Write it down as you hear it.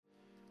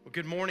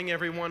Good morning,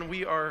 everyone.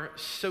 We are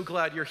so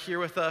glad you're here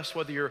with us,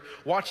 whether you're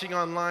watching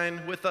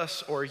online with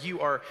us or you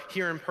are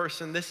here in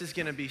person. This is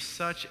going to be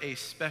such a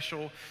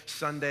special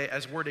Sunday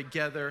as we're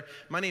together.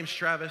 My name's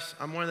Travis.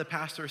 I'm one of the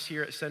pastors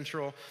here at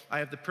Central. I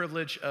have the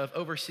privilege of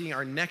overseeing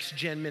our Next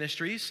Gen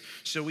ministries,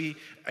 so we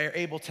are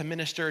able to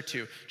minister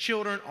to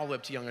children all the way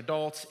up to young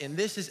adults, and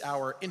this is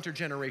our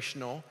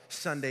intergenerational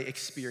Sunday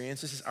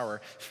experience. This is our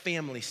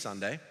family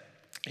Sunday.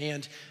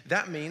 And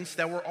that means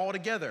that we're all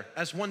together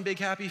as one big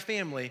happy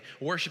family,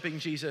 worshiping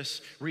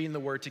Jesus, reading the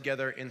word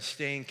together, and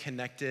staying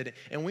connected.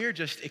 And we are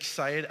just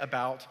excited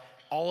about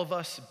all of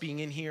us being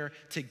in here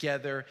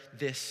together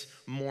this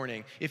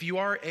morning. If you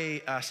are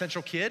a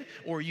Central kid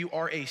or you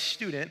are a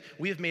student,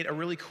 we have made a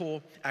really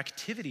cool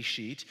activity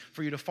sheet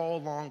for you to follow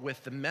along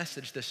with the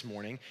message this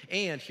morning.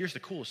 And here's the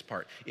coolest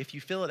part. If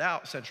you fill it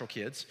out, Central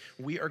kids,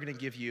 we are going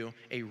to give you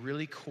a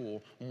really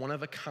cool,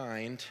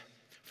 one-of-a-kind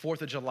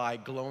 4th of July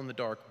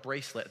glow-in-the-dark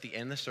bracelet at the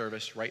end of the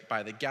service right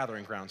by the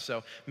gathering ground.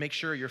 So make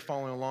sure you're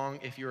following along.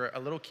 If you're a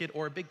little kid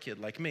or a big kid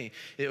like me,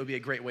 it would be a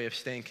great way of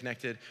staying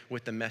connected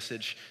with the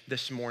message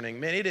this morning.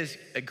 Man, it is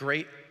a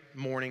great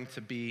morning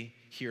to be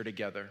here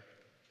together.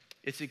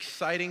 It's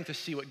exciting to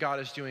see what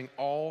God is doing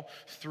all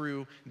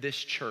through this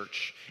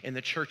church and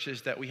the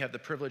churches that we have the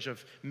privilege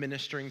of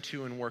ministering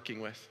to and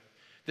working with.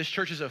 This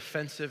church is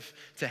offensive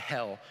to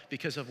hell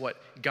because of what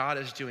God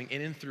is doing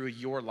in and through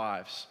your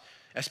lives.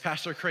 As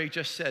Pastor Craig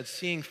just said,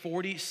 seeing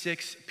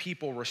 46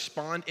 people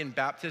respond in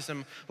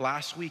baptism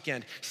last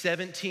weekend,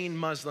 17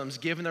 Muslims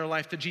giving their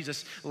life to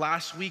Jesus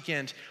last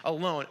weekend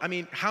alone. I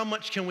mean, how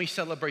much can we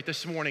celebrate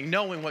this morning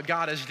knowing what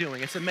God is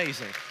doing? It's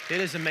amazing.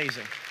 It is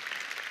amazing.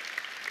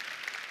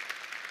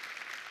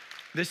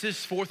 This is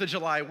 4th of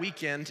July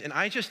weekend, and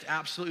I just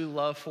absolutely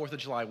love 4th of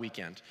July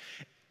weekend.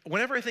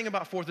 Whenever I think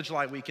about 4th of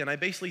July weekend, I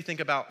basically think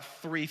about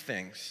three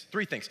things.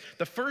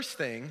 The first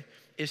thing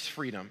is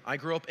freedom. I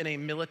grew up in a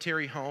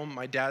military home.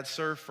 My dad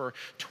served for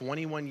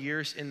 21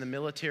 years in the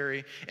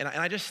military. And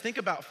I just think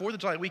about 4th of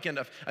July weekend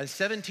of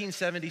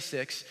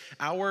 1776,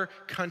 our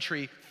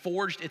country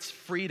forged its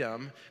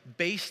freedom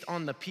based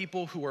on the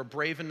people who were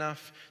brave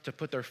enough to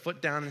put their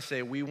foot down and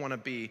say, we want to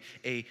be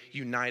a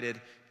united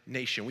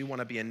nation. We want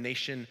to be a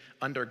nation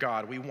under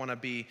God. We want to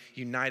be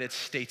United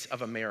States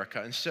of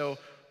America. And so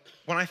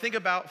when I think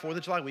about 4th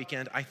of July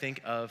weekend, I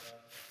think of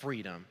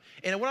freedom.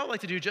 And what I'd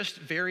like to do just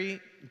very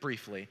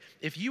briefly,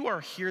 if you are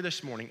here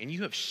this morning and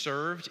you have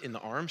served in the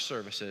armed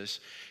services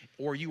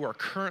or you are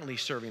currently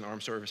serving in the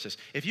armed services,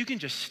 if you can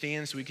just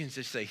stand so we can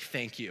just say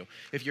thank you.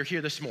 If you're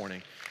here this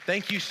morning,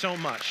 thank you so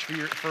much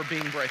for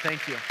being brave.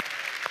 Thank you.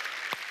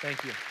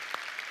 Thank you.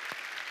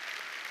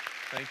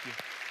 Thank you.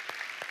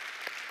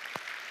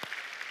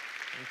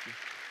 Thank you.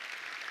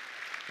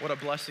 What a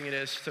blessing it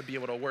is to be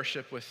able to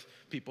worship with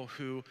people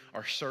who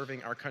are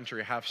serving our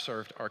country, have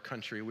served our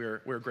country.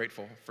 We're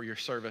grateful for your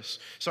service.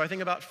 So I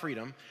think about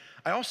freedom.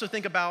 I also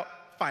think about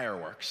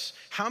fireworks.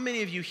 How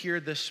many of you here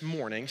this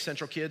morning,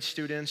 Central kids,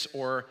 students,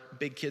 or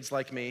big kids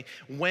like me,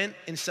 went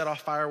and set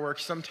off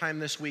fireworks sometime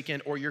this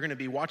weekend, or you're gonna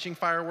be watching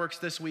fireworks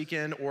this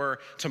weekend, or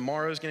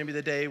tomorrow's gonna be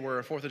the day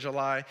where 4th of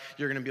July,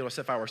 you're gonna be able to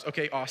set fireworks?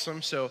 Okay,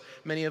 awesome. So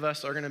many of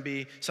us are gonna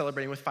be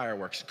celebrating with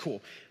fireworks.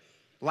 Cool.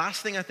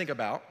 Last thing I think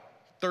about,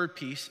 third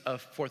piece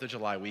of 4th of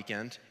July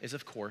weekend is,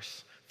 of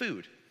course,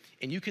 food.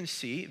 And you can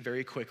see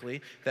very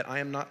quickly that I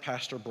am not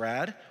Pastor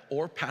Brad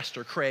or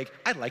Pastor Craig.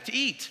 I like to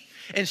eat.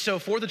 And so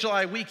 4th of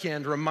July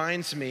weekend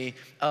reminds me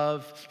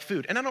of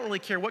food. And I don't really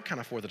care what kind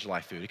of 4th of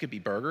July food. It could be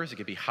burgers, it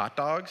could be hot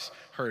dogs.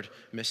 Heard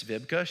Miss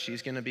Vibka,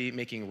 she's gonna be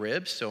making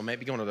ribs, so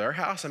maybe going to their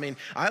house. I mean,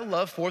 I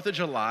love 4th of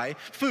July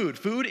food.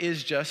 Food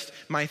is just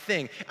my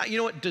thing. You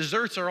know what,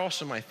 desserts are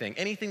also my thing.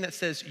 Anything that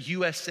says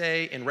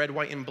USA in red,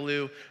 white, and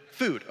blue,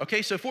 food,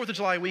 okay? So 4th of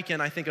July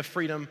weekend, I think of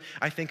freedom,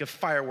 I think of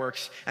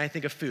fireworks, and I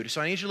think of food. So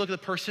I need you to look at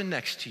the person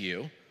next to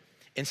you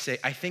and say,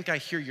 I think I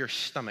hear your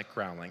stomach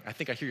growling. I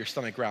think I hear your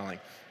stomach growling.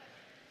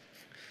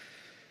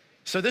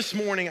 So this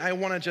morning, I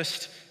wanna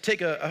just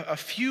take a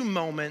few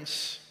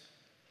moments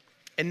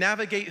and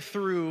navigate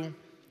through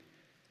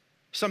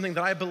something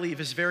that I believe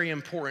is very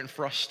important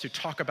for us to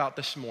talk about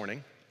this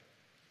morning.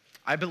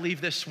 I believe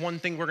this one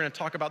thing we're gonna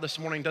talk about this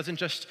morning doesn't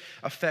just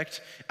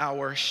affect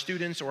our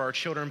students or our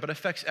children, but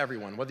affects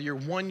everyone. Whether you're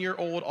 1 year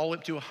old all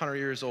up to 100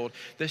 years old,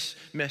 this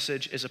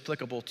message is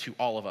applicable to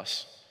all of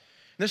us.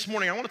 This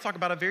morning, I wanna talk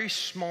about a very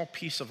small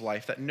piece of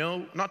life that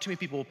not too many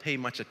people pay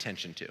much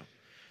attention to.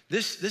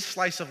 This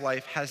slice of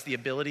life has the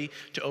ability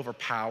to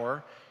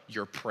overpower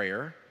your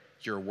prayer,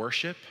 your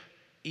worship,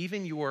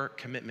 even your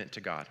commitment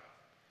to God.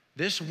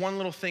 This one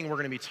little thing we're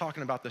gonna be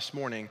talking about this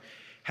morning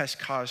has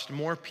caused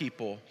more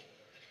people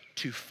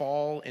to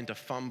fall and to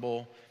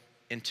fumble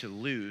and to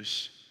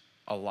lose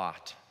a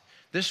lot.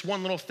 This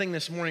one little thing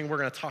this morning we're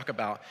gonna talk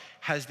about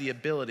has the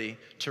ability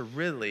to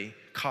really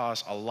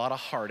cause a lot of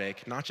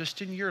heartache, not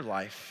just in your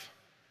life,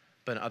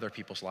 but in other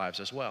people's lives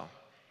as well.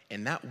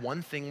 And that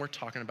one thing we're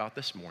talking about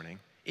this morning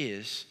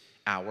is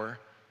our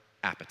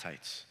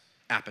appetites.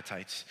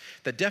 Appetites.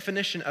 The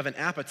definition of an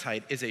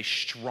appetite is a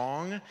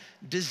strong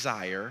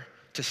desire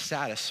to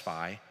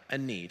satisfy a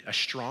need, a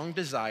strong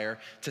desire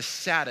to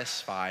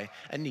satisfy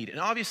a need. And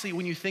obviously,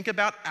 when you think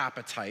about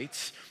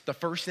appetites, the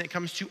first thing that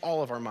comes to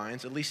all of our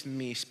minds, at least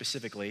me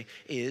specifically,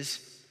 is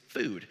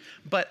food.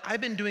 But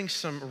I've been doing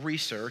some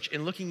research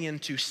and looking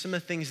into some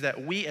of the things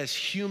that we as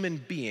human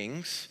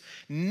beings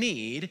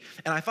need,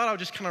 and I thought I would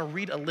just kind of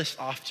read a list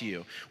off to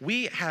you.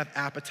 We have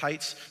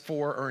appetites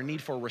for, or a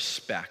need for,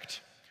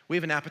 respect. We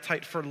have an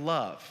appetite for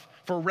love,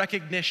 for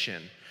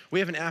recognition. We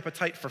have an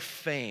appetite for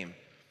fame.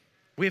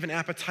 We have an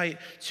appetite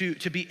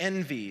to be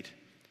envied,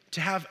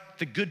 to have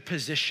the good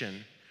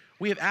position.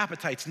 We have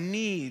appetites,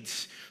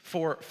 needs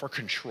for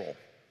control.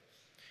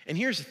 And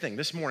here's the thing,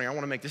 this morning, I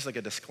wanna make this like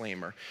a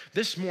disclaimer.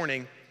 This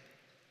morning,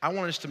 I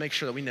want us to make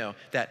sure that we know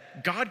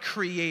that God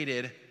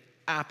created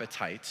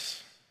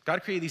appetites.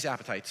 God created these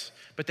appetites,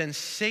 but then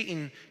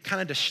Satan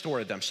kind of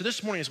distorted them. So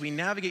this morning, as we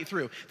navigate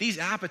through these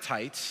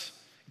appetites,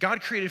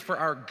 God created for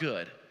our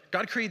good.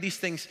 God created these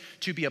things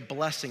to be a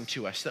blessing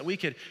to us, so that we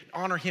could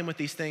honor him with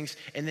these things,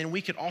 and then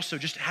we could also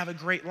just have a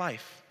great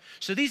life.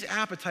 So these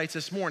appetites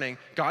this morning,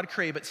 God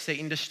created, but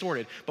Satan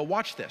distorted. But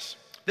watch this.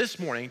 This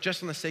morning,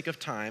 just on the sake of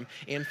time,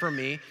 and for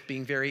me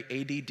being very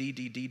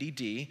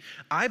ADDDDDD,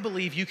 I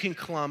believe you can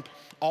clump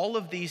all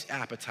of these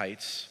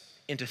appetites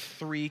into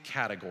three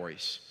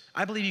categories.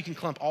 I believe you can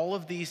clump all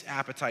of these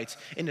appetites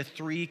into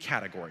three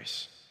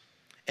categories.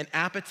 An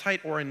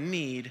appetite or a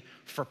need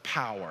for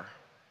power.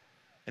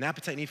 An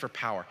appetite, need for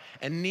power.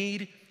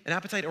 An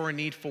appetite or a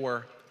need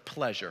for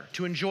pleasure,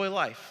 to enjoy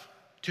life,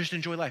 to just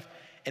enjoy life.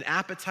 An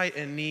appetite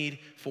and need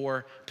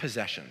for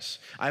possessions.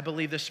 I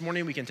believe this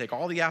morning we can take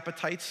all the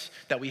appetites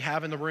that we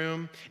have in the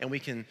room and we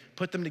can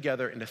put them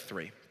together into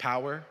three: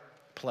 power,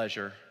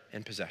 pleasure,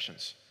 and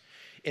possessions.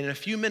 In a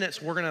few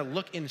minutes, we're gonna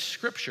look in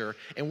Scripture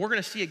and we're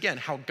gonna see again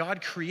how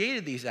God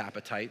created these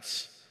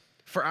appetites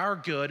for our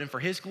good and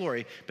for his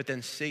glory, but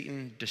then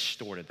Satan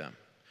distorted them.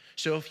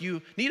 So if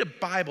you need a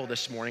Bible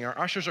this morning, our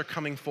ushers are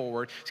coming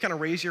forward. Just kind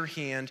of raise your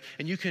hand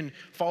and you can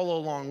follow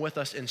along with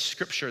us in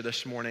Scripture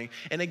this morning.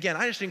 And again,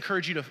 I just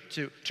encourage you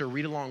to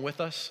read along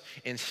with us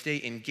and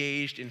stay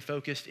engaged and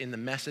focused in the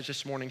message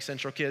this morning,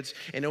 Central Kids,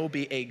 and it will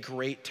be a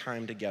great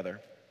time together.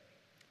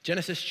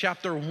 Genesis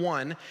chapter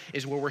 1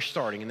 is where we're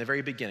starting, in the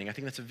very beginning. I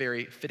think that's a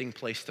very fitting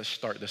place to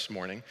start this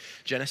morning.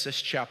 Genesis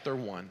chapter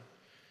 1.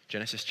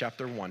 Genesis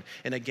chapter 1.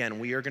 And again,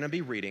 we are going to be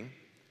reading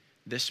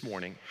this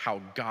morning how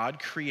God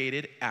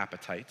created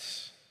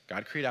appetites.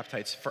 God created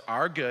appetites for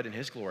our good and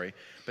his glory,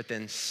 but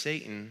then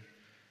Satan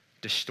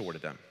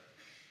distorted them.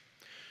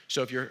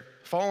 So if you're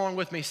following along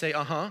with me, say,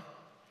 uh-huh.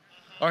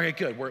 Okay,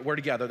 good. We're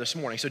together this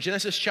morning. So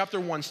Genesis chapter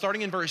 1,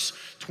 starting in verse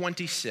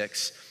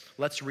 26,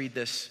 let's read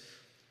this.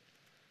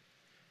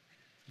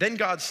 Then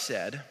God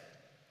said,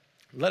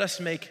 "Let us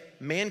make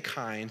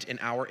mankind in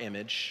our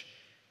image,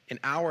 in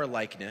our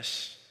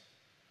likeness,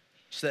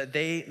 so that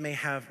they may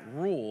have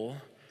rule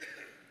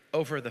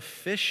over the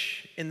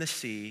fish in the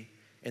sea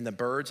and the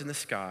birds in the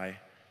sky,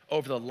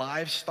 over the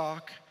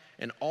livestock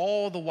and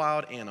all the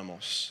wild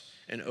animals,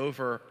 and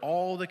over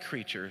all the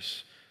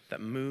creatures that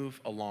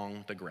move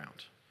along the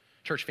ground."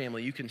 Church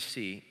family, you can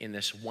see in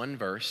this one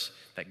verse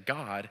that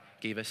God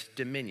gave us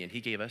dominion. He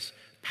gave us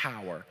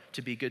power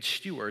to be good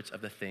stewards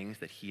of the things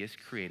that he has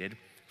created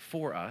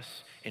for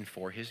us and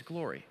for his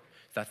glory.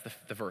 That's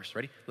the verse.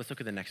 Ready? Let's look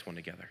at the next one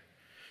together.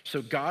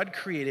 So God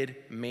created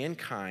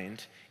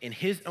mankind in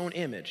his own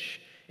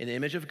image. In the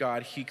image of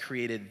God, he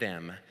created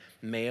them.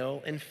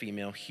 Male and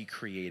female, he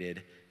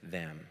created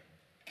them.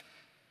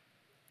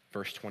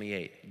 Verse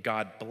 28,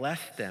 God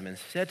blessed them and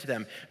said to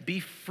them,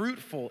 "Be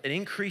fruitful and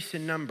increase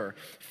in number.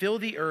 Fill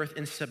the earth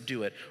and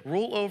subdue it.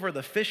 Rule over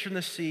the fish in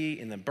the sea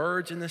and the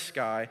birds in the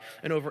sky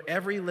and over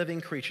every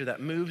living creature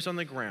that moves on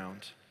the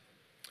ground."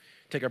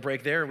 Take a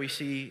break there. We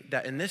see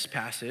that in this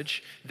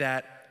passage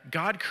that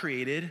God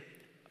created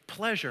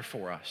pleasure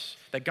for us,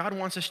 that God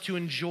wants us to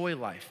enjoy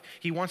life.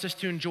 He wants us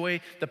to enjoy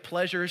the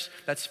pleasures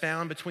that's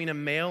found between a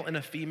male and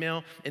a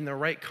female in the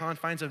right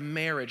confines of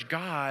marriage.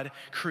 God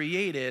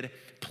created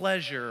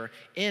pleasure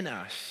in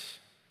us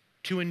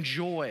to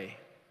enjoy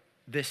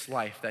this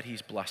life that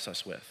he's blessed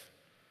us with.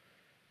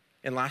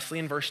 And lastly,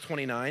 in verse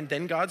 29,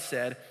 then God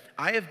said,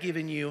 "I have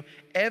given you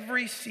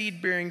every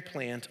seed-bearing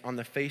plant on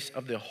the face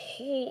of the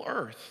whole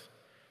earth,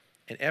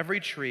 and every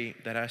tree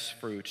that has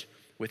fruit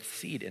with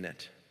seed in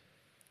it.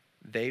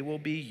 They will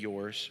be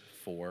yours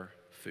for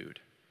food."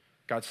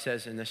 God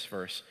says in this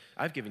verse,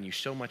 I've given you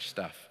so much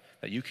stuff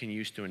that you can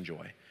use to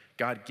enjoy.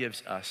 God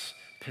gives us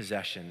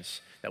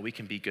possessions that we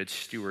can be good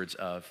stewards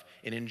of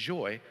and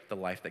enjoy the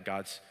life that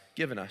God's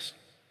given us.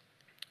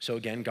 So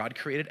again, God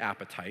created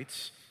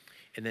appetites.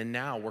 And then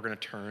now we're going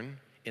to turn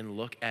and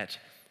look at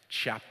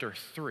chapter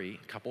 3,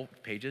 a couple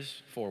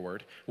pages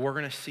forward. We're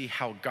going to see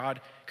how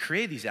God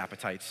created these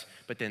appetites,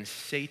 but then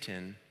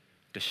Satan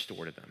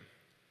distorted them.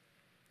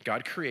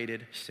 God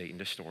created, Satan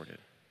distorted.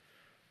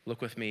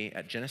 Look with me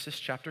at Genesis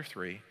chapter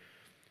 3,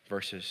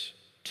 verses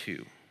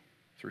 2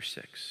 through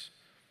 6.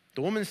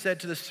 The woman said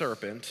to the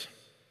serpent,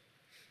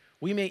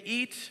 "We may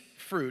eat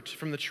fruit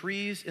from the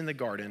trees in the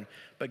garden,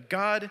 but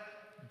God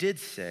did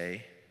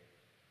say,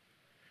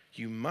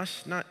 You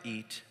must not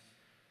eat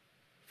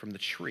from the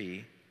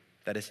tree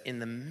that is in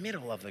the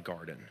middle of the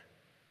garden,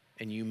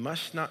 and you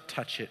must not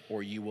touch it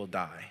or you will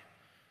die."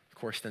 Of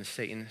course, then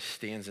Satan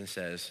stands and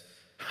says,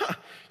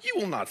 "You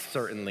will not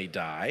certainly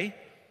die,"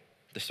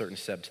 the serpent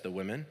said to the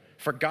women,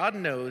 "for God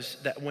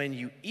knows that when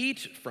you eat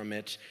from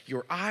it,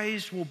 your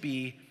eyes will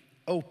be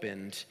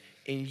opened,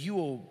 and you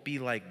will be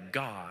like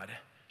God,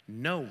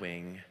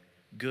 knowing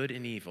good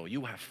and evil."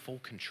 You will have full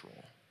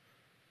control.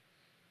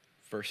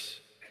 Verse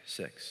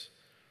 6,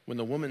 when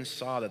the woman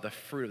saw that the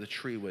fruit of the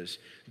tree was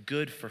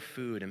good for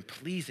food and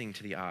pleasing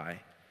to the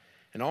eye,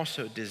 and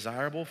also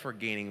desirable for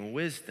gaining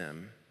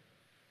wisdom,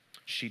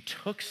 she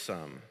took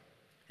some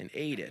and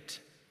ate it.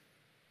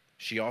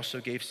 She also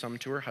gave some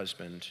to her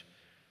husband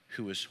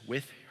who was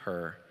with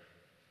her,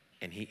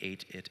 and he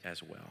ate it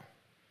as well.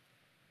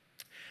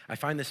 I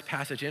find this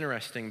passage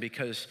interesting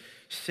because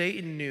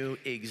Satan knew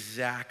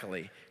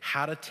exactly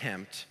how to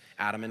tempt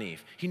Adam and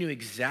Eve. He knew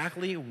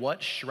exactly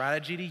what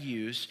strategy to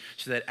use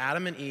so that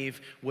Adam and Eve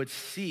would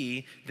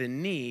see the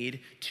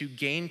need to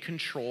gain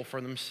control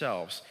for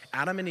themselves.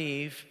 Adam and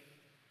Eve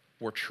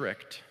were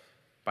tricked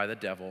by the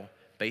devil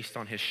based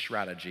on his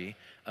strategy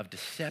of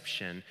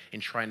deception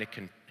in trying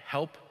to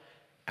help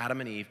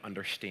Adam and Eve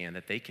understand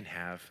that they can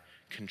have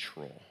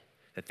control,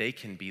 that they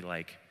can be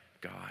like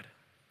God.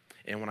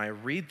 And when I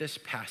read this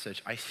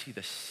passage, I see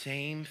the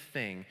same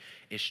thing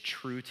is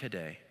true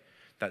today,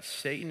 that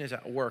Satan is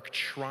at work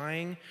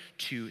trying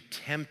to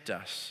tempt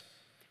us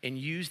and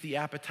use the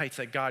appetites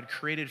that God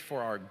created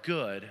for our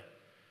good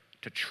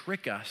to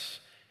trick us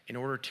in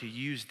order to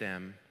use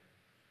them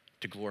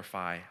to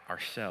glorify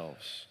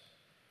ourselves.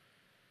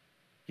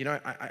 You know,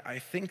 I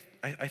think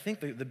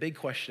the big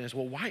question is,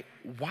 well,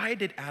 why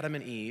did Adam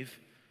and Eve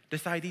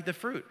decide to eat the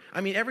fruit?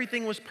 I mean,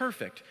 everything was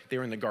perfect. They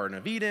were in the Garden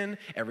of Eden.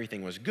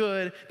 Everything was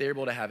good. They were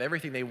able to have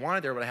everything they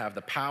wanted. They were able to have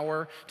the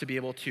power to be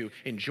able to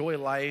enjoy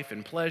life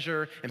and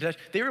pleasure and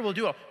possession. They were able to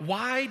do it all.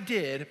 Why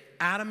did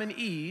Adam and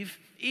Eve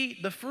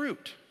eat the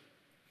fruit?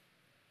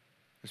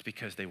 It's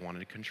because they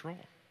wanted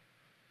control.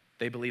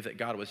 They believed that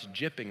God was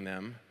gypping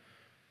them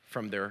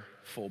from their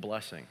full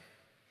blessing.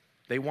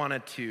 They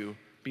wanted to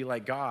be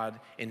like God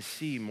and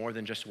see more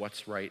than just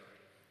what's right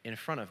in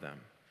front of them.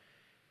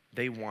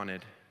 They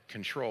wanted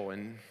control.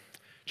 And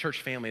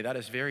church family, that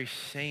is very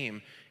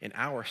same in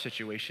our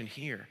situation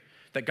here.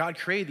 That God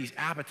created these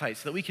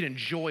appetites so that we could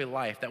enjoy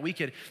life, that we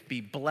could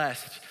be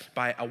blessed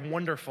by a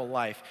wonderful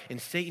life.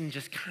 And Satan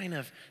just kind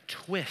of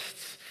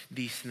twists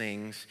these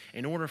things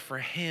in order for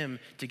him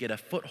to get a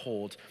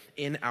foothold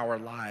in our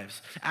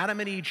lives.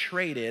 Adam and Eve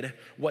traded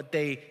what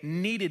they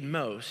needed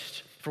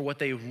most for what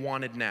they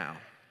wanted now.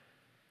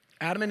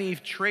 Adam and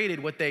Eve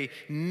traded what they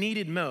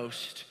needed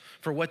most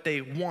for what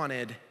they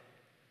wanted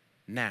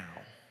now.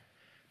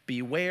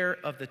 Beware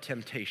of the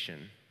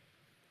temptation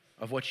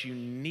of what you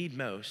need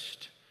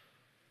most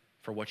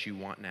for what you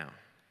want now.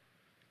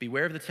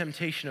 Beware of the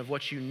temptation of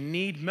what you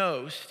need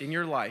most in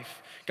your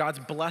life, God's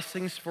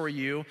blessings for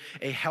you,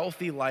 a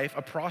healthy life,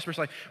 a prosperous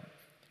life.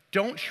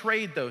 Don't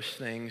trade those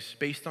things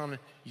based on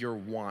your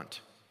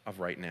want of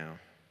right now.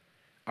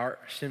 Our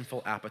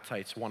sinful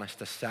appetites want us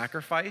to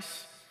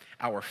sacrifice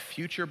our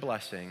future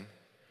blessing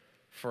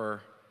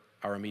for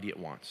our immediate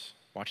wants.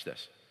 Watch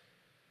this.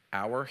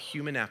 Our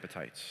human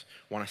appetites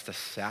want us to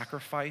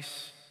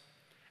sacrifice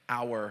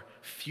our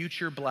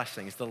future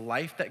blessings, the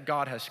life that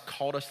God has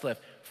called us to live,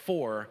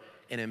 for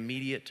an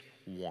immediate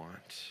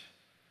want.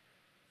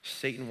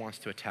 Satan wants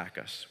to attack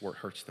us where it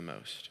hurts the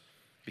most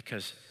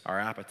because our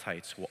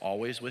appetites will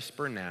always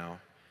whisper now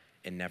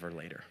and never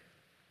later.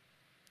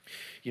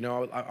 You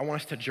know, I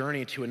want us to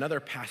journey to another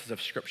passage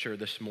of scripture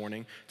this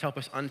morning to help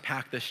us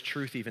unpack this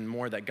truth even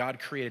more, that God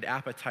created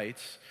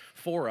appetites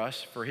for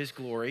us, for his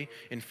glory,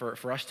 and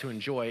for us to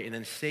enjoy, and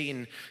then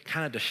Satan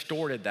kind of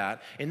distorted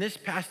that. In this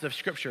passage of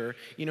scripture,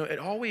 you know, it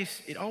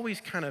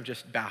always kind of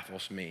just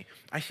baffles me.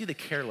 I see the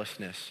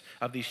carelessness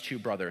of these two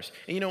brothers.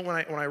 And you know, when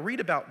I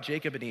read about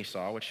Jacob and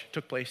Esau, which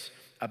took place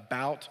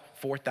about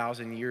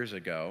 4,000 years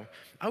ago,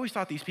 I always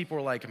thought these people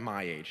were like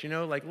my age, you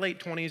know, like late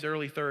 20s,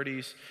 early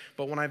 30s.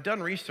 But when I've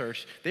done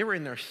research, they were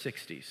in their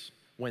 60s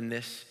when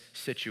this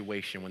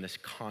situation, when this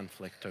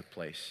conflict took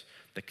place,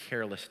 the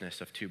carelessness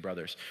of two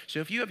brothers. So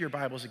if you have your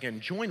Bibles again,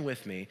 join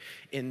with me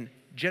in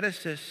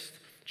Genesis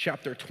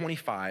chapter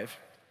 25,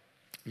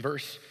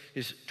 verse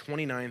is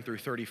 29 through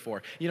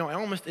 34. You know, I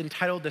almost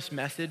entitled this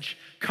message,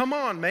 "Come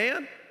on,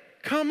 man.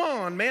 Come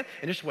on, man."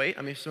 And just wait,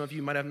 I mean, some of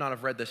you might not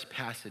have read this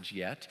passage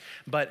yet,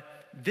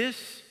 but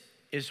this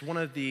is one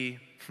of the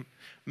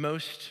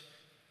most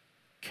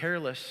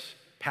careless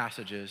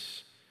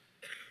passages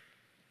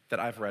that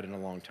I've read in a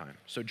long time.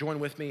 So join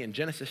with me in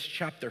Genesis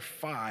chapter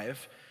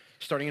 5,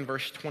 starting in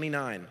verse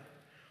 29.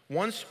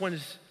 Once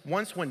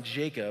when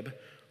Jacob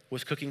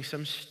was cooking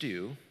some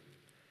stew,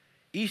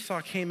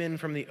 Esau came in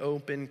from the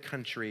open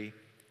country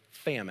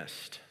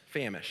famished.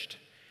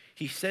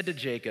 He said to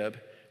Jacob,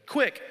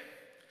 "Quick,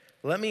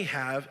 let me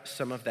have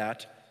some of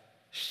that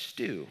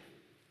stew.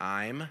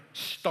 I'm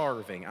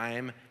starving.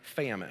 I'm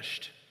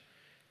famished."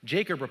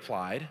 Jacob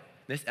replied,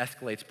 This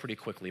escalates pretty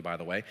quickly, by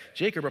the way.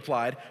 Jacob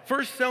replied,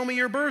 "First sell me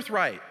your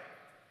birthright."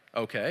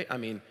 Okay,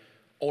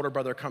 older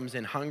brother comes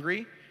in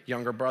hungry,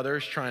 younger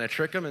brother's trying to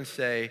trick him and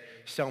say,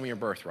 "Sell me your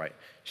birthright."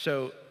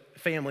 So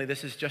family,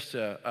 this is just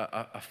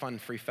a fun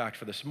free fact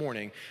for this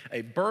morning.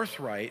 A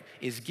birthright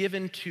is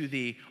given to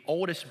the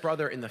oldest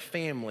brother in the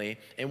family,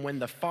 and when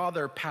the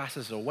father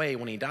passes away,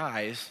 when he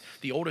dies,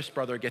 the oldest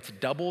brother gets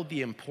double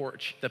the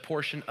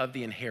portion of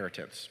the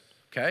inheritance.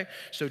 Okay?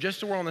 So just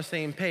so we're on the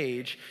same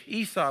page,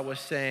 Esau was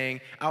saying,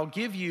 I'll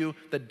give you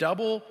the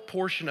double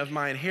portion of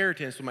my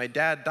inheritance when my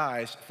dad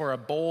dies for a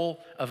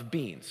bowl of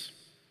beans,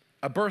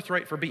 a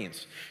birthright for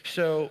beans.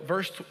 So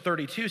verse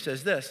 32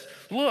 says this,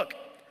 "Look,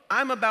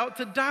 I'm about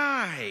to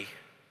die,"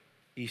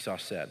 Esau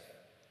said.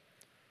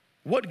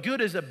 "What good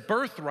is a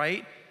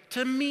birthright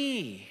to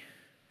me?"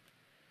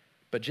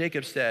 But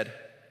Jacob said,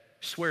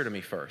 "Swear to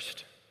me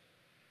first."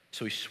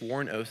 So he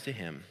swore an oath to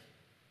him,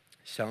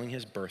 selling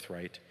his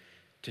birthright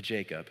to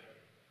Jacob.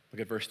 Look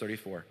at verse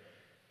 34.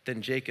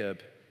 Then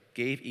Jacob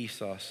gave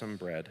Esau some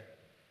bread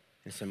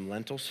and some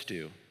lentil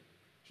stew.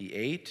 He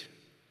ate,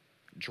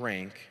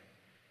 drank,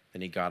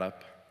 then he got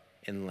up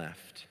and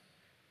left.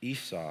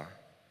 Esau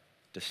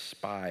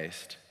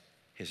despised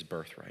his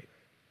birthright.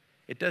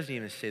 It doesn't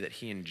even say that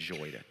he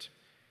enjoyed it.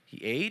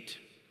 He ate,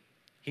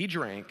 he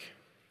drank,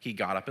 he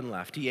got up and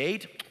left. He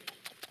ate,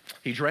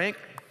 he drank,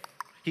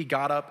 he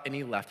got up and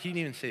he left. He didn't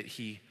even say that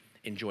he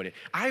enjoyed it.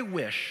 I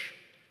wish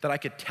that I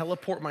could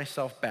teleport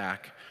myself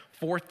back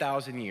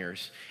 4,000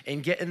 years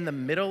and get in the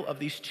middle of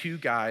these two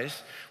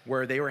guys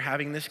where they were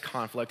having this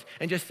conflict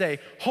and just say,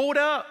 "Hold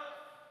up,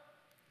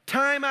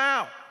 time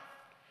out.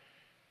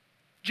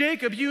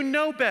 Jacob, you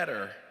know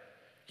better.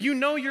 You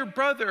know your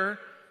brother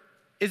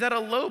is at a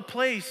low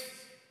place,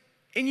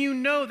 and you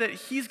know that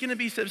he's gonna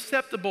be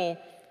susceptible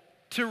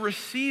to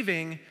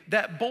receiving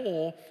that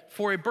bowl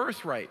for a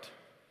birthright.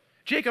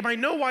 Jacob, I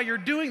know why you're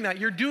doing that.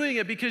 You're doing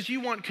it because you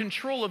want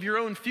control of your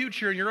own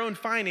future and your own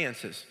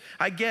finances.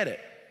 I get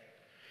it."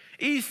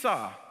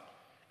 Esau,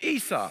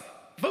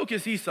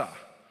 focus Esau.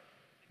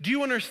 Do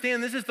you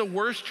understand this is the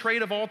worst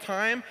trade of all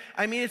time?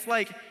 It's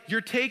like you're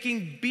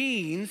taking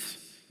beans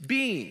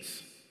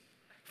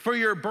for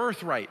your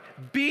birthright.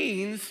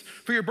 Beans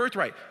for your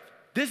birthright.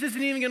 This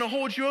isn't even gonna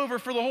hold you over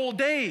for the whole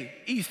day,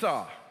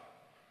 Esau.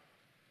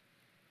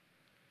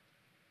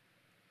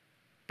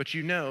 But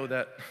you know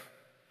that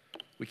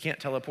we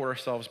can't teleport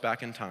ourselves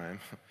back in time.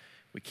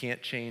 We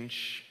can't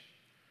change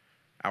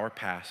our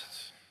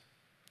pasts.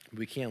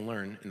 We can't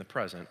learn in the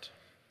present.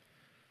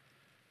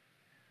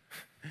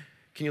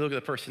 Can you look at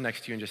the person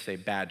next to you and just say,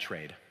 "Bad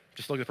trade"?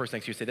 Just look at the person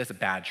next to you and say, "That's a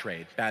bad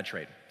trade, bad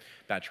trade,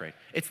 bad trade."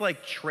 It's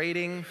like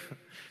trading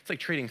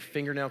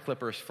fingernail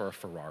clippers for a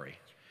Ferrari.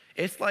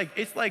 It's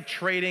like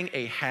trading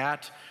a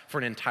hat for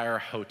an entire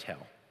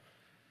hotel.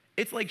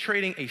 It's like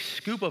trading a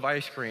scoop of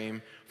ice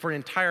cream for an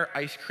entire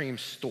ice cream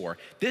store.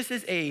 This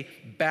is a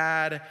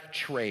bad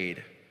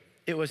trade.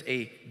 It was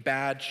a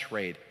bad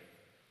trade.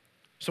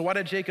 So why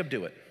did Jacob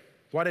do it?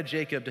 Why did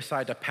Jacob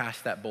decide to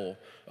pass that bowl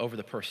over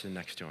the person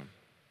next to him?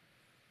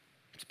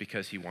 It's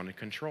because he wanted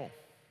control.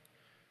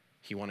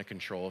 He wanted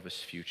control of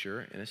his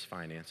future and his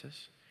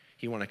finances.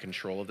 He wanted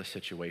control of the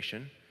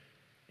situation,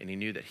 and he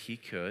knew that he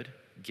could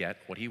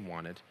get what he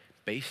wanted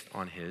based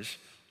on his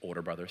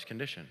older brother's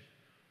condition.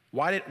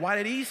 Why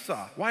did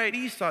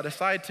Esau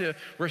decide to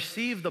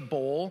receive the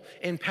bowl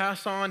and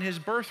pass on his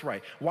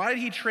birthright? Why did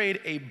he trade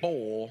a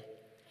bowl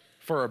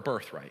for a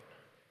birthright?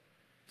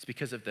 It's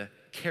because of the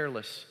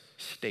careless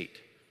state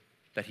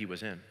that he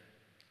was in.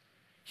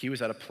 He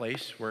was at a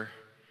place where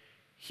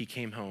he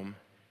came home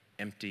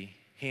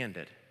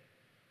empty-handed.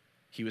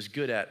 He was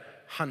good at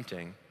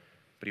hunting,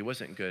 but he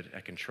wasn't good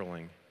at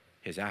controlling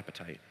his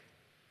appetite.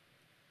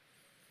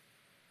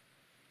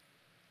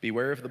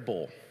 Beware of the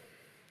bull.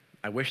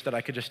 I wish that I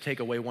could just take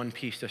away one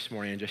piece this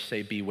morning and just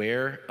say,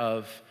 beware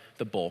of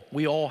the bull.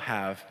 We all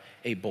have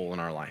a bull in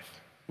our life.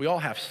 We all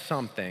have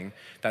something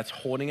that's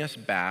holding us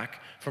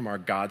back from our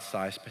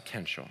God-sized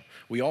potential.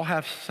 We all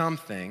have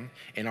something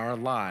in our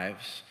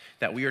lives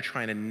that we are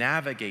trying to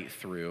navigate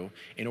through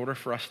in order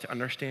for us to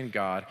understand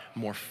God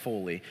more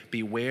fully.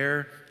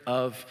 Beware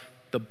of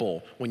the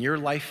bull. When your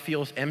life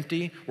feels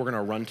empty, we're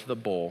gonna run to the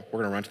bull. We're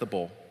gonna run to the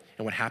bull.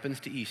 And what happens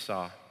to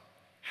Esau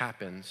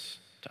happens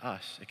to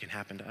us. It can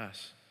happen to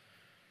us.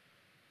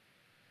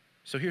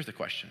 So here's the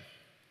question.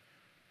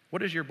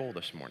 What is your bull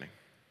this morning?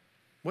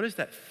 What is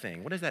that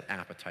thing? What is that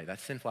appetite, that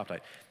sinful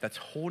appetite that's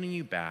holding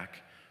you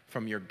back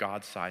from your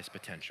God-sized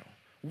potential?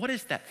 What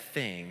is that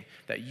thing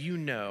that you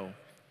know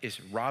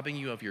is robbing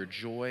you of your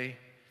joy,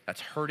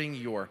 that's hurting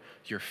your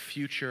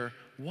future?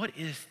 What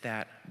is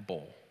that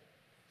bull?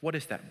 What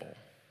is that bull?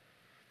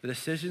 The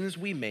decisions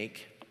we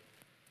make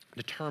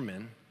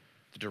determine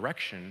the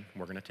direction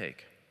we're gonna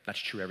take. That's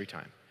true every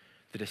time.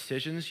 The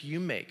decisions you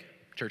make,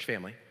 church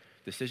family,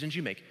 decisions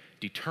you make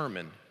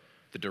determine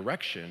the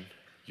direction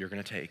you're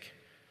gonna take.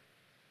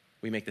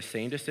 We make the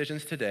same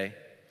decisions today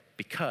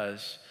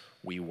because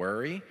we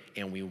worry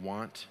and we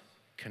want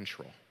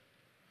control.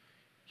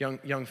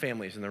 Young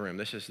families in the room,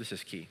 this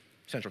is key.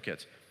 Central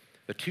Kids.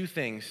 The two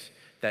things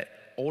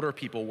that older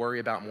people worry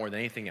about more than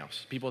anything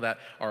else. People that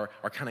are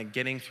kind of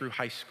getting through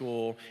high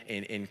school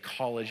and in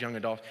college, young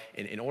adults,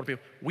 and older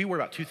people, we worry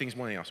about two things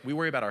more than anything else. We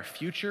worry about our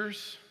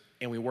futures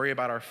and we worry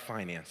about our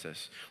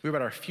finances. We worry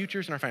about our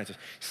futures and our finances.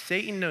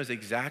 Satan knows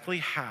exactly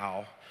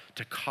how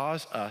to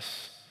cause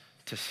us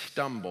to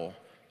stumble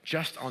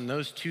just on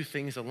those two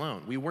things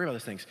alone. We worry about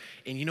those things.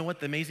 And you know what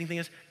the amazing thing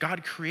is?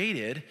 God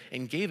created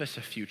and gave us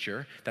a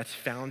future that's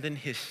found in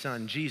his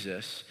son,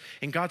 Jesus.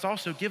 And God's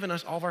also given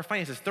us all of our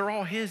finances. They're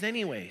all his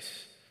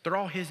anyways. They're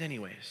all his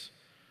anyways.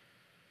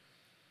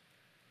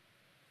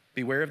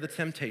 Beware of the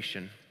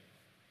temptation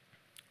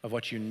of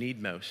what you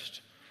need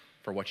most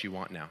for what you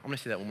want now. I'm gonna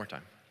say that one more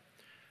time.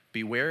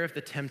 Beware of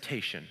the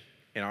temptation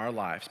in our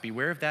lives.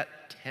 Beware of that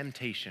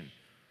temptation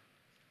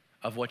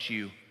of what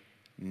you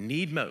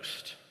need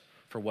most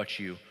for what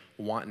you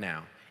want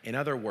now. In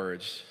other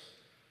words,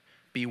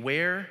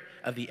 beware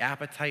of the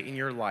appetite in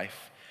your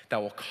life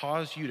that will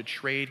cause you to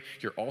trade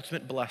your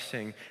ultimate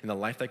blessing in the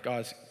life that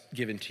God's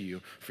given to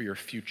you for your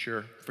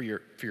future, for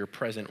your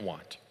present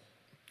want.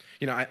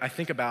 You know, I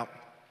think about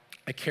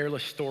a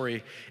careless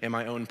story in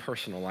my own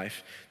personal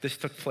life. This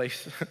took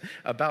place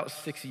about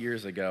 6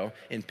 years ago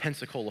in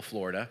Pensacola,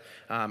 Florida.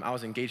 I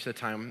was engaged at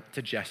the time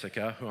to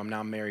Jessica, who I'm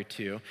now married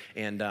to,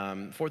 and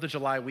 4th of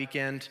July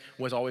weekend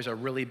was always a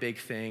really big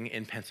thing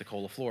in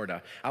Pensacola,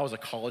 Florida. I was a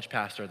college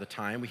pastor at the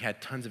time. We had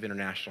tons of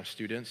international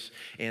students,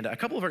 and a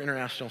couple of our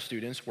international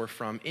students were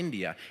from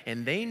India,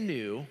 and they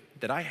knew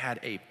that I had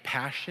a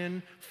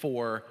passion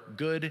for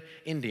good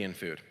Indian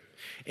food.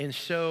 And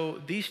so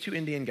these two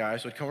Indian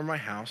guys would come over to my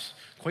house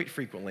quite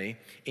frequently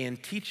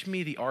and teach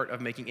me the art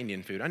of making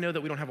Indian food. I know that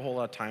we don't have a whole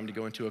lot of time to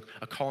go into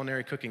a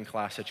culinary cooking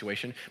class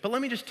situation, but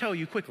let me just tell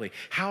you quickly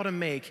how to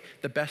make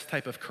the best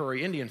type of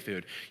curry Indian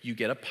food. You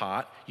get a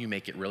pot, you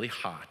make it really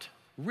hot,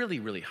 really,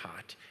 really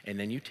hot, and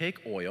then you take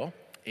oil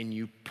and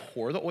you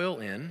pour the oil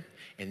in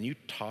and you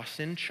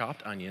toss in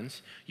chopped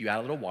onions, you add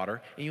a little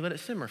water, and you let it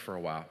simmer for a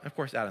while. Of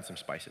course, add in some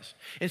spices.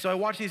 And so I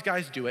watched these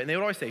guys do it, and they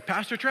would always say,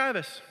 Pastor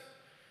Travis,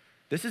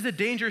 this is a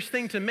dangerous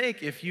thing to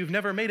make if you've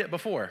never made it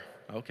before.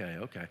 Okay.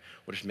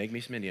 Well, just make me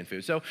some Indian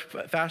food. So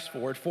fast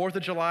forward, 4th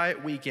of July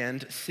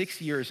weekend,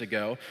 6 years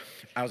ago,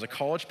 I was a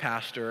college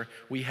pastor.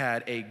 We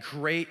had a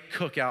great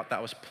cookout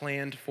that was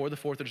planned for the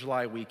 4th of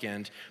July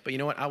weekend. But you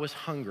know what? I was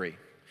hungry.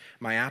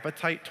 My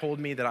appetite told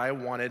me that I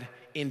wanted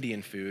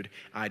Indian food.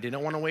 I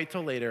didn't want to wait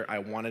till later. I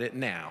wanted it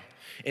now.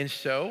 And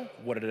so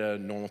what did a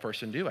normal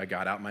person do? I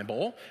got out my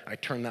bowl. I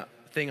turned that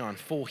thing on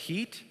full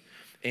heat,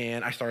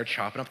 and I started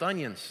chopping up the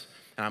onions.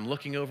 And I'm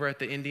looking over at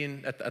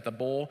the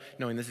bowl,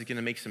 knowing this is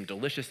gonna make some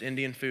delicious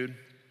Indian food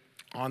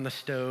on the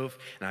stove.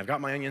 And I've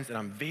got my onions, and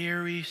I'm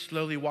very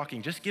slowly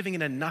walking, just giving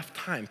it enough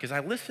time, because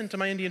I listened to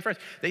my Indian friends.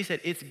 They said,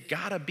 it's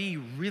gotta be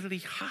really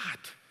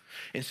hot.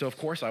 And so, of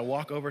course, I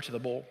walk over to the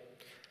bowl,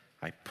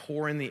 I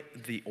pour in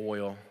the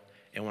oil,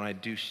 and when I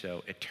do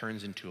so, it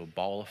turns into a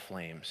ball of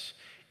flames,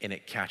 and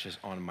it catches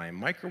on my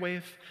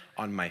microwave,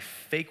 on my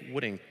fake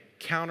wooden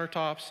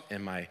countertops,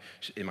 in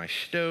my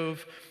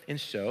stove. And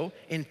so,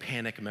 in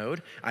panic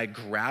mode, I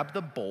grab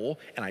the bowl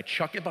and I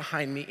chuck it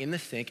behind me in the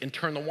sink and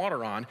turn the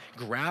water on,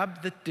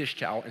 grab the dish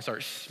towel and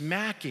start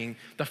smacking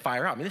the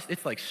fire out. I mean,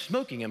 it's like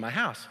smoking in my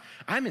house.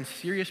 I'm in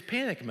serious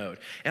panic mode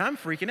and I'm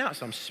freaking out.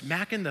 So I'm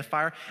smacking the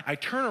fire. I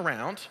turn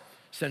around,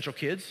 Central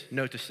Kids,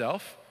 note to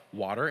self,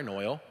 water and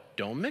oil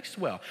don't mix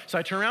well. So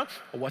I turn around,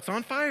 what's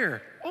on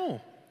fire? Oh,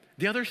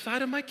 the other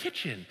side of my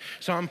kitchen.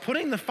 So I'm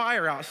putting the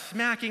fire out,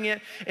 smacking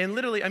it, and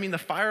literally, I mean, the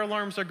fire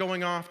alarms are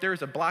going off.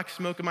 There's a black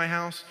smoke in my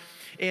house.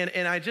 And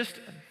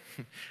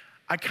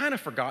I kind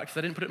of forgot, because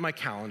I didn't put it in my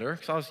calendar,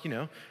 because I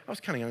was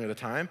kind of young at the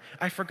time.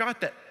 I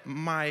forgot that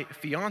my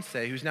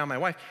fiance, who's now my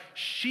wife,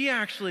 she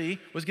actually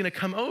was gonna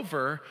come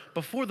over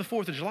before the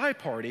 4th of July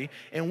party,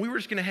 and we were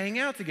just gonna hang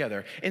out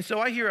together. And so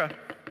I hear a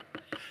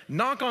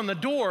knock on the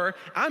door.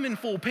 I'm in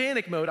full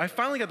panic mode. I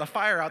finally got the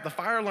fire out. The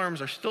fire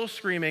alarms are still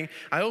screaming.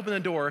 I open the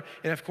door,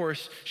 and of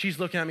course, she's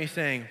looking at me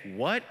saying,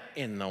 what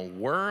in the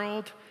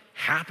world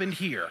happened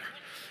here?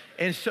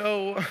 And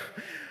so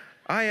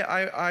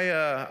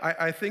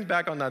I think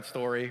back on that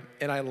story,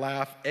 and I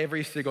laugh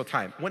every single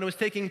time. When it was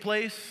taking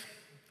place,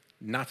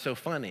 not so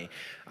funny.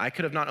 I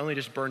could have not only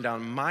just burned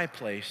down my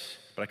place,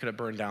 but I could have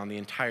burned down the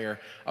entire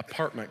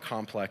apartment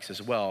complex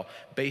as well,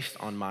 based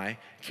on my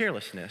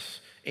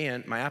carelessness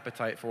and my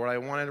appetite for what I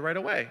wanted right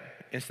away,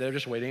 instead of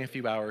just waiting a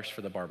few hours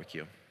for the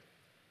barbecue.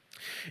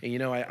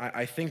 And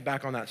I think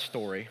back on that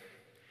story,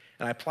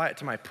 and I apply it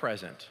to my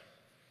present,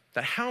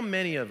 that how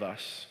many of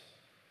us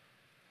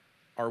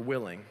are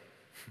willing,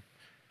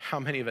 how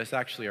many of us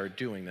actually are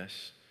doing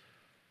this?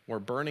 We're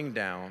burning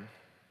down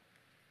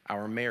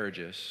our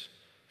marriages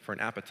for an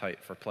appetite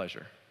for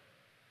pleasure.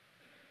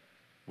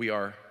 We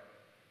are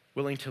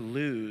willing to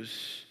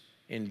lose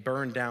and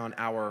burn down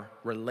our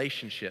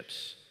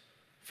relationships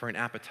for an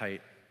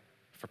appetite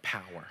for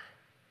power.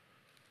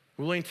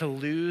 We're willing to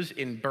lose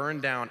and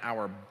burn down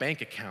our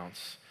bank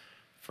accounts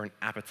for an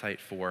appetite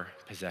for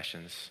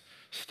possessions,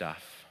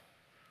 stuff.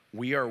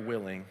 We are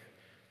willing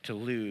to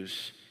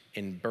lose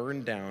and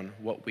burn down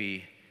what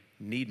we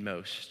need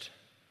most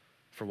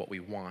for what we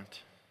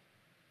want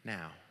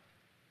now.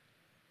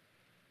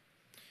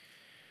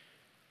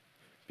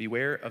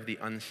 Beware of the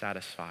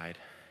unsatisfied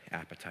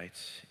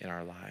appetites in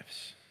our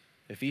lives.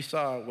 If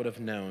Esau would have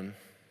known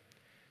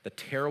the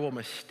terrible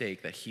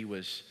mistake that he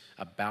was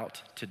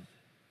about to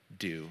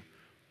do,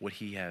 would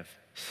he have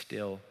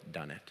still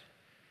done it?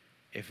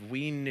 If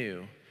we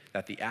knew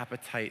that the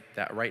appetite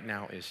that right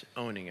now is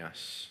owning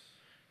us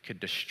could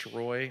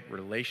destroy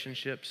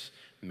relationships,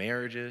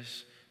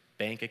 marriages,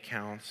 bank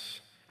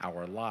accounts,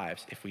 our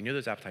lives, if we knew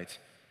those appetites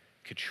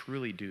could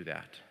truly do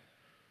that,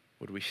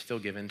 would we still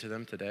give in to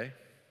them today?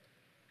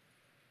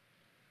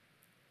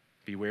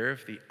 Beware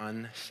of the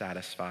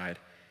unsatisfied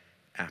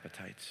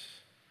appetites.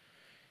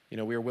 You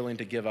know, we are willing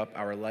to give up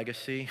our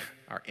legacy,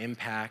 our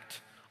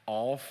impact,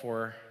 all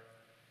for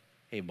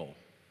a bowl.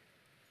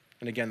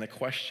 And again, the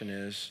question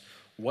is,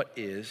 what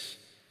is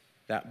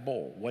that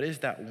bowl? What is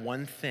that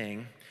one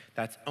thing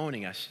that's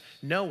owning us?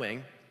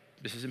 Knowing,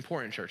 this is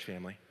important, church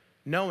family,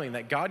 knowing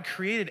that God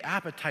created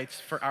appetites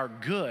for our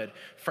good,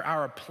 for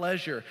our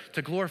pleasure,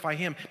 to glorify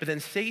him, but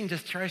then Satan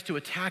just tries to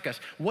attack us.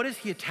 What is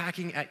he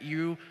attacking at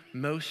you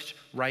most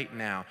right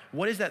now?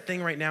 What is that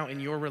thing right now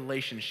in your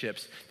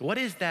relationships? What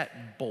is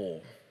that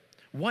bowl?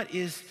 What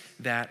is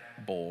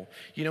that bowl?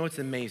 You know, it's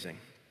amazing.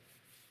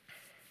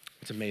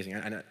 It's amazing,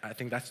 and I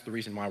think that's the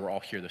reason why we're all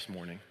here this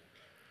morning.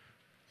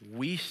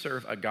 We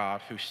serve a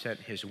God who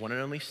sent his one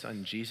and only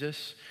Son,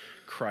 Jesus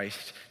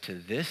Christ, to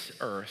this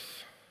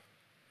earth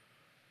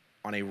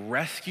on a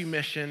rescue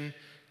mission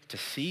to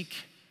seek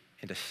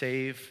and to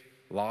save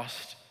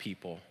lost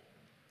people.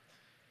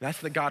 That's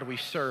the God we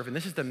serve, and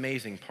this is the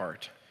amazing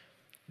part.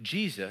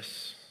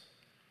 Jesus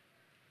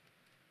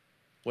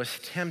was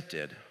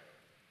tempted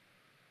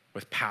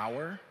with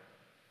power,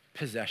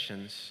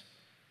 possessions,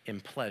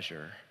 and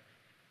pleasure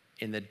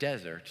in the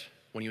desert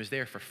when he was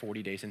there for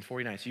 40 days and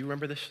 40 nights. You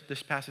remember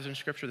this passage in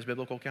Scripture, this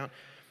biblical account?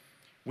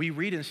 We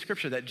read in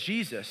Scripture that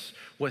Jesus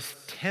was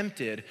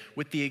tempted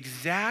with the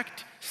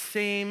exact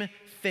same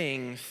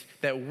things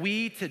that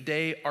we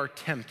today are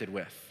tempted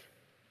with.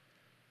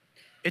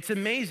 It's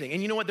amazing.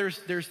 And you know what?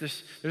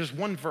 There's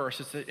one verse,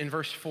 it's in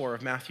verse 4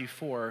 of Matthew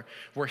 4,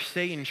 where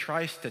Satan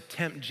tries to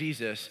tempt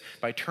Jesus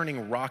by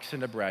turning rocks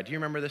into bread. Do you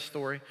remember this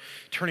story?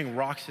 Turning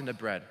rocks into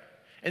bread.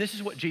 And this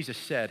is what Jesus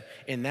said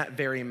in that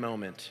very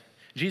moment.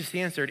 Jesus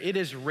answered, "It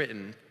is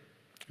written,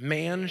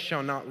 man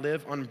shall not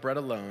live on bread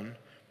alone,"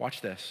 watch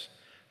this,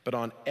 "but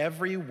on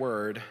every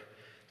word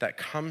that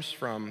comes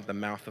from the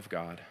mouth of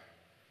God."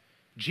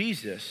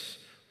 Jesus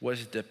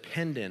was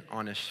dependent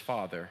on his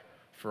Father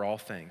for all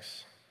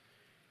things.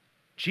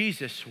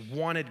 Jesus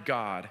wanted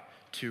God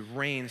to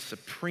reign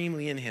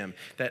supremely in him,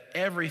 that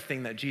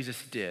everything that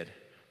Jesus did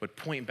would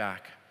point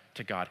back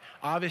to God.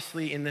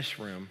 Obviously, in this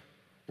room,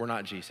 we're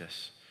not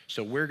Jesus.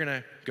 So we're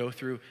gonna go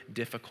through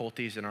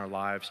difficulties in our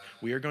lives.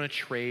 We are gonna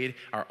trade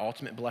our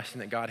ultimate blessing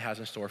that God has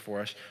in store for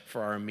us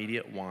for our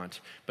immediate want.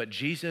 But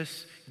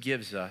Jesus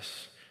gives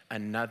us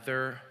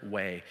another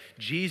way.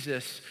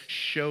 Jesus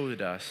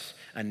showed us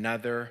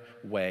another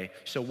way.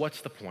 So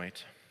what's the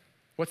point?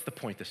 What's the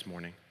point this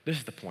morning? This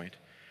is the point.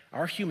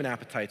 Our human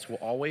appetites will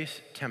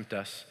always tempt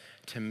us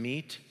to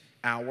meet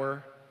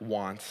our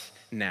wants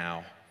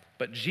now.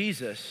 But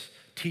Jesus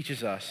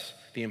teaches us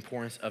the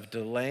importance of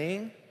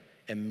delaying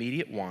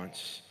immediate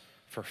wants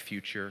for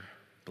future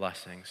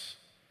blessings.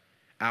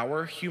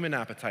 Our human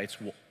appetites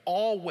will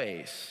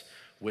always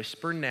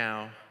whisper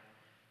now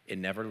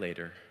and never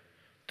later.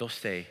 They'll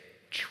say,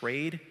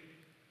 trade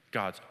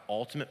God's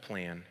ultimate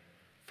plan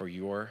for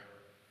your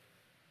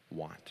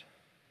want.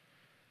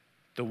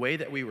 The way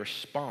that we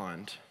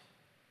respond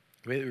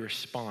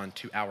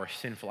to our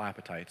sinful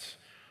appetites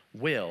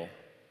will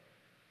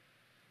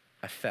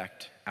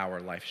affect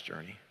our life's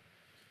journey.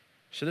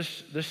 So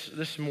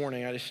this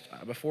morning,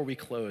 before we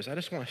close, I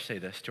just want to say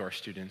this to our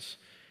students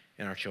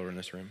and our children in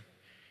this room.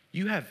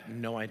 You have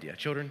no idea,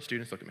 children,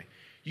 students, look at me.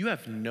 You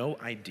have no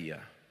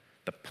idea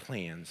the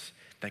plans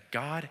that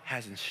God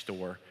has in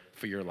store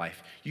for your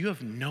life. You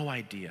have no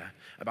idea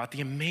about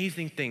the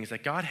amazing things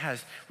that God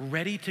has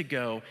ready to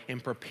go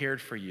and prepared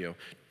for you.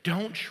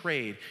 Don't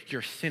trade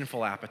your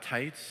sinful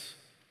appetites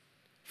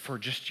for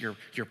just your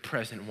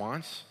present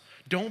wants.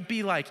 Don't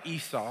be like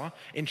Esau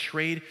and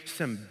trade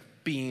some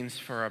beans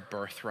for a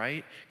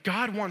birthright.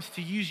 God wants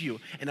to use you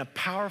in a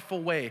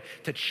powerful way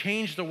to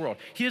change the world.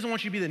 He doesn't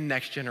want you to be the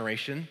next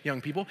generation,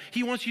 young people.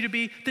 He wants you to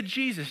be the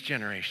Jesus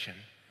generation.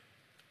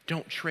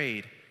 Don't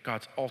trade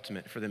God's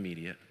ultimate for the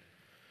immediate.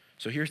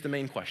 So here's the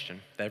main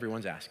question that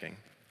everyone's asking.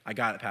 I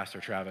got it, Pastor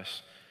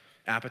Travis.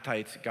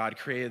 Appetites, God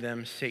created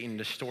them, Satan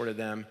distorted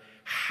them.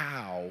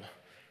 How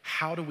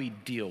do we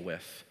deal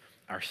with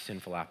our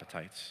sinful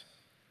appetites?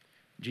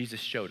 Jesus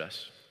showed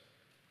us.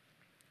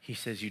 He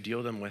says you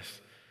deal them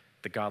with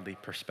the godly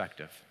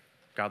perspective.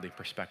 Godly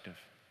perspective.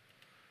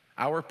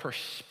 Our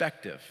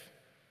perspective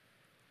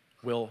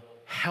will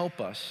help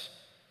us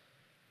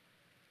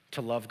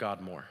to love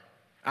God more.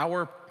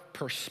 Our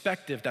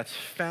perspective that's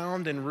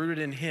found and rooted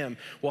in him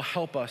will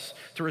help us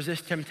to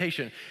resist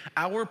temptation.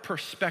 Our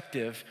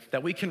perspective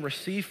that we can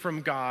receive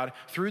from God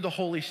through the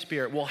Holy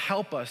Spirit will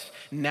help us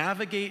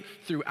navigate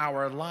through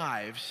our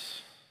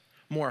lives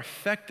more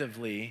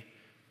effectively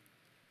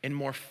and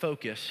more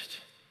focused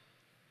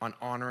on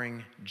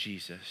honoring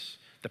Jesus.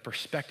 The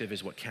perspective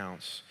is what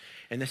counts.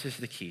 And this is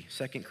the key.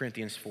 2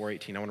 Corinthians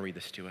 4:18. I want to read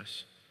this to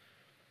us.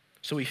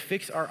 So we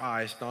fix our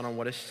eyes not on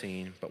what is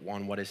seen, but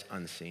on what is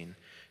unseen,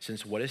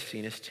 since what is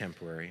seen is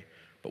temporary,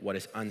 but what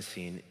is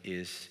unseen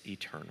is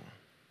eternal.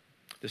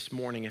 This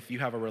morning, if you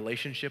have a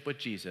relationship with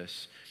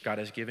Jesus, God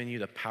has given you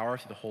the power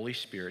through the Holy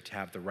Spirit to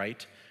have the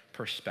right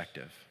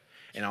perspective.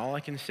 And all I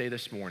can say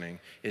this morning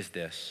is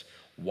this: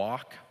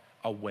 walk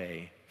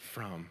away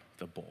from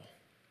the bull.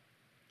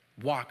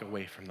 Walk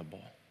away from the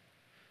bull.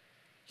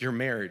 Your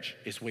marriage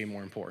is way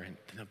more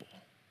important than the bull.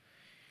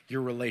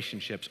 Your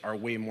relationships are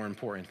way more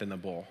important than the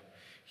bull.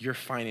 Your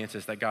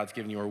finances that God's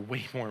given you are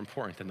way more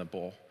important than the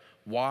bull.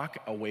 Walk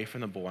away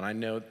from the bull. And I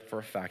know for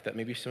a fact that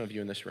maybe some of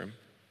you in this room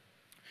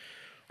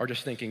are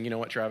just thinking, you know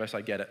what, Travis,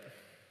 I get it.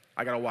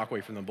 I got to walk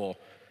away from the bull.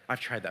 I've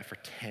tried that for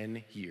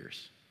 10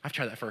 years. I've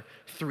tried that for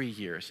 3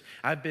 years.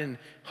 I've been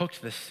hooked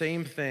to the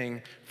same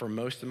thing for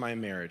most of my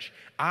marriage.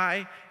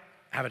 I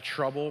have a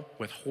trouble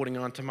with holding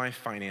on to my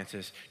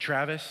finances.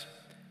 Travis,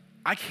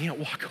 I can't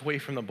walk away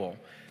from the bull.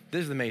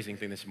 This is the amazing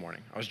thing this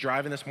morning. I was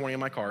driving this morning in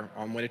my car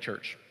on the way to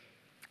church.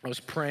 I was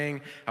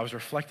praying, I was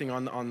reflecting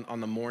on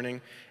the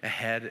morning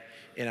ahead,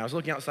 and I was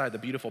looking outside the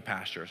beautiful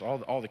pastures,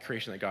 all the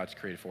creation that God's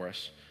created for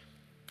us.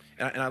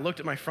 And I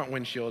looked at my front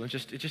windshield, and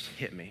it just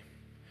hit me.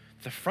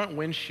 The front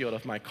windshield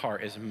of my car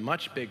is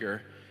much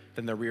bigger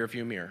than the rear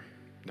view mirror.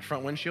 The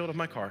front windshield of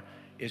my car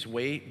is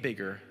way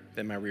bigger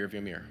than my rear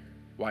view mirror.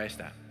 Why is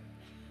that?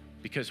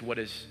 Because what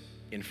is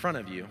in front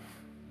of you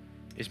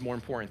is more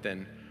important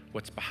than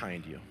what's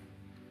behind you.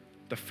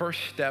 The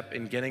first step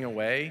in getting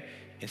away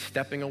and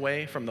stepping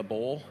away from the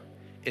bull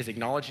is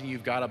acknowledging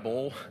you've got a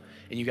bull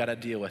and you got to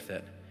deal with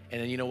it.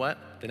 And then you know what?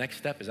 The next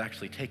step is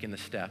actually taking the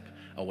step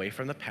away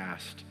from the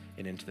past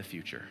and into the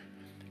future.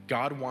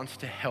 God wants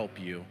to help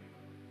you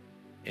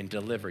and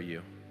deliver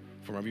you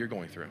from whatever you're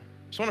going through.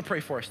 So I want to pray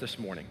for us this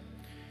morning.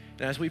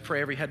 And as we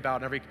pray, every head bowed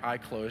and every eye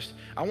closed,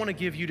 I want to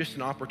give you just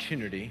an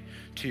opportunity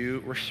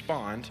to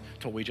respond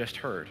to what we just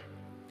heard.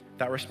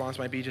 That response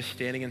might be just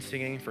standing and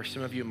singing. For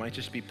some of you, it might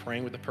just be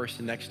praying with the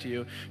person next to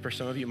you. For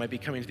some of you, it might be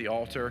coming to the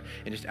altar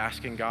and just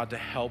asking God to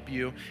help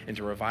you and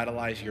to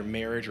revitalize your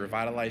marriage,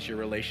 revitalize your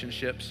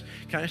relationships.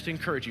 Can I just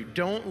encourage you,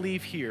 don't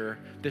leave here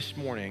this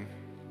morning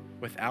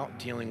without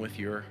dealing with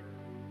your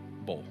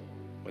bull,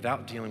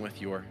 without dealing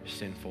with your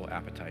sinful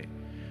appetite.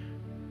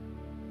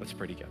 Let's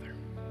pray together.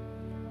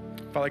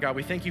 Father God,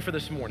 we thank you for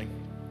this morning.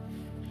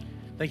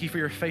 Thank you for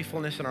your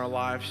faithfulness in our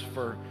lives,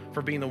 for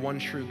being the one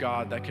true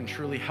God that can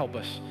truly help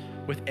us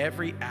with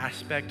every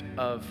aspect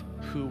of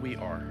who we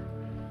are.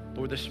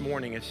 Lord, this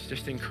morning it's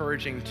just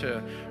encouraging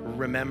to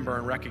remember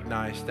and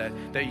recognize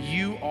that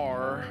you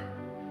are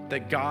the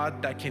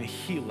God that can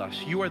heal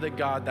us. You are the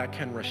God that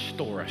can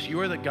restore us. You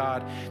are the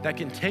God that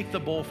can take the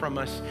bull from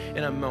us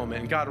in a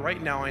moment. And God,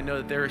 right now I know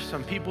that there are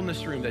some people in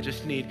this room that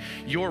just need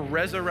your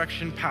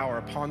resurrection power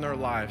upon their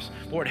lives.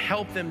 Lord,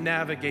 help them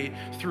navigate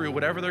through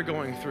whatever they're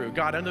going through.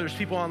 God, I know there's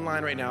people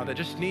online right now that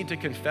just need to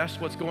confess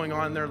what's going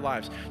on in their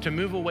lives, to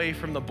move away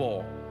from the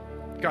bull.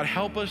 God,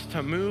 help us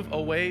to move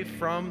away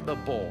from the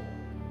bull,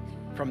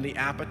 from the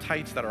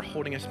appetites that are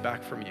holding us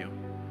back from you.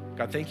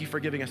 God, thank you for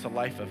giving us a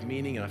life of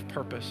meaning and of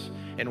purpose.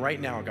 And right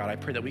now, God, I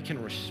pray that we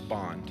can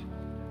respond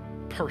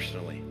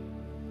personally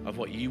of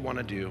what you want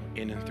to do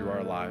in and through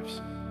our lives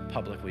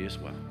publicly as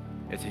well.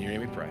 It's in your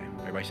name we pray.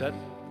 Everybody said?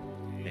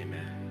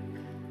 Amen.